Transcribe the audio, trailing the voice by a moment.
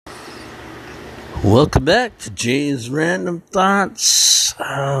Welcome back to Jay's Random Thoughts.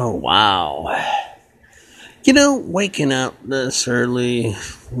 Oh, wow. Waking up this early,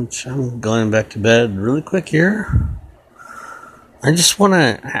 which I'm going back to bed really quick here. I want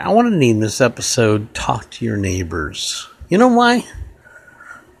to name this episode Talk to Your Neighbors. You know why?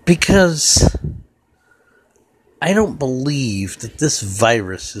 Because I don't believe that this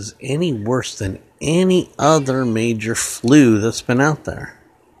virus is any worse than any other major flu that's been out there.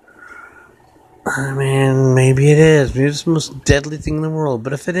 I mean, maybe it is. Maybe it's the most deadly thing in the world.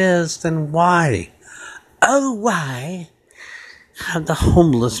 But if it is, then why? Oh, why have the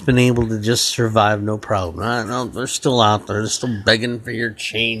homeless been able to just survive no problem? I know they're still out there. They're still begging for your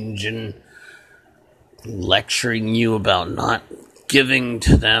change and lecturing you about not giving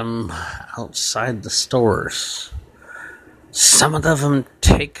to them outside the stores. Some of them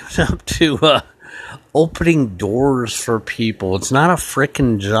take it up to opening doors for people. It's not a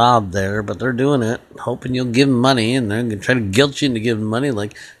frickin' job there, but they're doing it, hoping you'll give them money, and they're going to try to guilt you into giving money,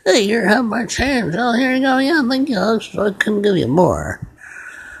 like, hey, here, have my change. Oh, here you go. Yeah, thank you. I couldn't give you more.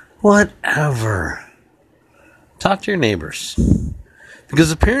 Whatever. Talk to your neighbors.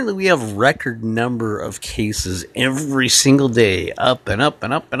 Because apparently we have record number of cases every single day, up and up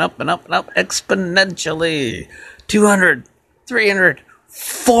and up and up and up and up, exponentially. 200, 300,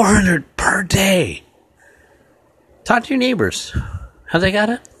 400 per day. Talk to your neighbors. How they got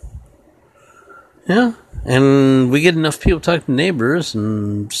it? Yeah. And we get enough people talking to neighbors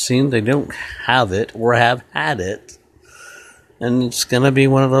and seeing they don't have it or have had it. And it's going to be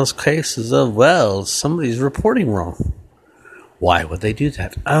one of those cases of, well, somebody's reporting wrong. Why would they do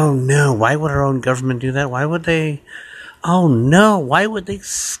that? Oh, no. Why would our own government do that? Why would they? Oh, no. Why would they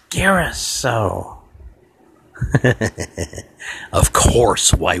scare us so? Of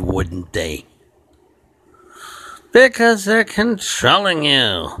course, why wouldn't they? Because they're controlling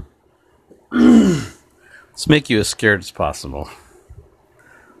you. Let's make you as scared as possible.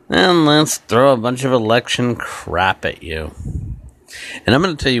 And let's throw a bunch of election crap at you. And I'm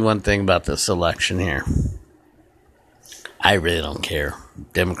going to tell you one thing about this election here. I really don't care,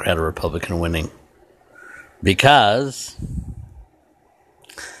 Democrat or Republican winning. Because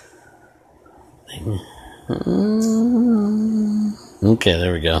okay,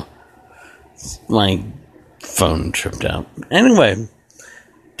 there we go. My phone tripped out. Anyway,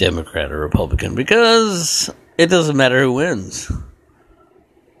 Democrat or Republican, because it doesn't matter who wins.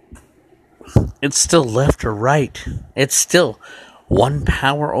 It's still left or right. It's still one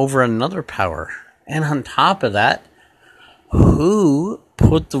power over another power. And on top of that, who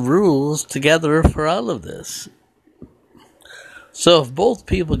put the rules together for all of this? So if both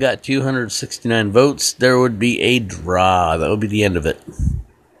people got 269 votes, there would be a draw. That would be the end of it.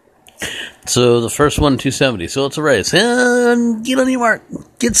 So the first one, 270. So it's a race. And get on your mark.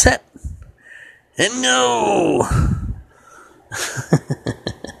 Get set. And go.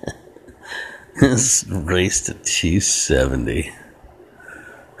 This race to 270.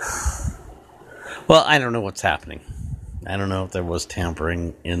 Well, I don't know what's happening. I don't know if there was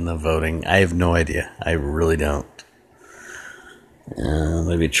tampering in the voting. I have no idea. I really don't.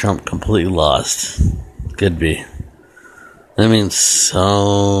 Maybe Trump completely lost. Could be. I mean,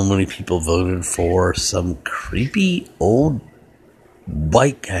 so many people voted for some creepy old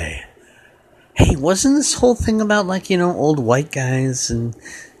white guy. Hey, wasn't this whole thing about, old white guys, and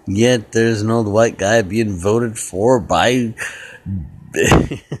yet there's an old white guy being voted for by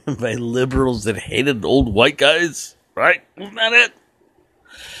by liberals that hated old white guys? Right? Isn't that it?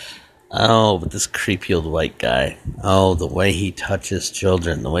 Oh, but this creepy old white guy. Oh, the way he touches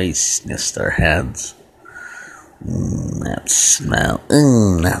children. The way he sniffs their heads. That smell.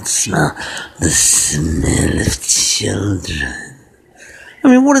 That smell. The smell of children. I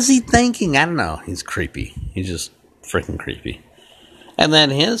mean, what is he thinking? I don't know. He's creepy. He's just freaking creepy. And then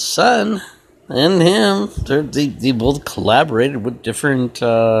his son and him, they both collaborated with different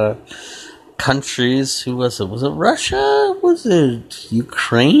countries. Who was it? Was it Russia? Was it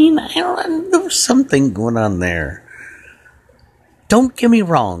Ukraine? I don't know. There was something going on there. Don't get me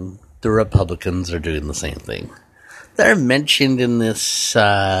wrong. The Republicans are doing the same thing. They're mentioned in this,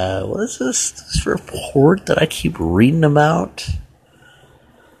 what is this report that I keep reading about?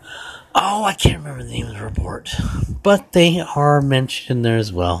 Oh, I can't remember the name of the report. But they are mentioned in there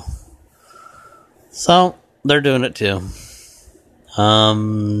as well. So, they're doing it too.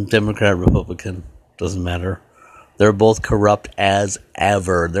 Democrat, Republican, doesn't matter. They're both corrupt as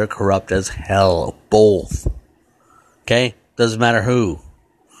ever. They're corrupt as hell. Both. Okay? Doesn't matter who.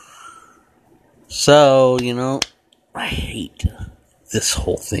 So, I hate this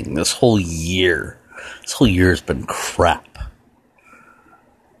whole thing. This whole year. This whole year has been crap.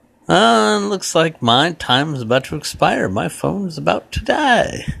 Looks like my time is about to expire. My phone is about to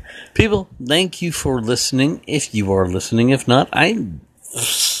die. People, thank you for listening. If you are listening, if not,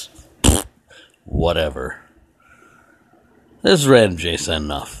 whatever. This is Random J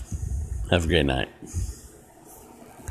signing off. Have a great night.